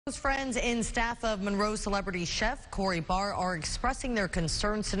Close friends and staff of Monroe celebrity Chef Cory Bahr are expressing their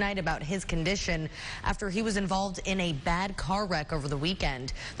concerns tonight about his condition after he was involved in a bad car wreck over the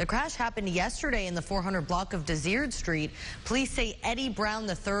weekend. The crash happened yesterday in the 400 block of Desird Street. Police say Eddie Brown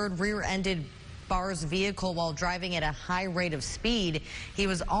III rear-ended Bahr's vehicle while driving at a high rate of speed. He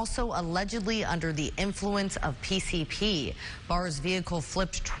was also allegedly under the influence of PCP. Bahr's vehicle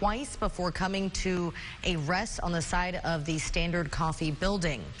flipped twice before coming to a rest on the side of the Standard Coffee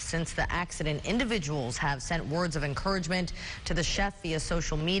building. Since the accident, individuals have sent words of encouragement to the chef via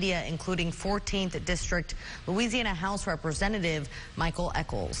social media, including 14th District Louisiana House Representative Michael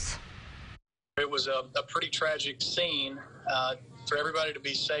Echols. It was a pretty tragic scene. For everybody to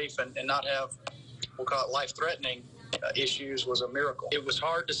be safe and not have, we'll call it life-threatening issues, was a miracle. It was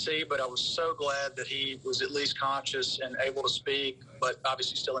hard to see, but I was so glad that he was at least conscious and able to speak, but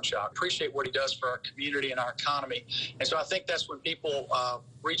obviously still in shock. Appreciate what he does for our community and our economy. And so I think that's when people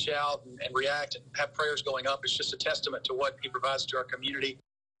reach out and react and have prayers going up. It's just a testament to what he provides to our community.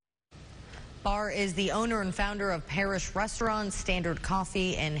 Bahr is the owner and founder of Parish Restaurants, Standard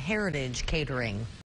Coffee, and Heritage Catering.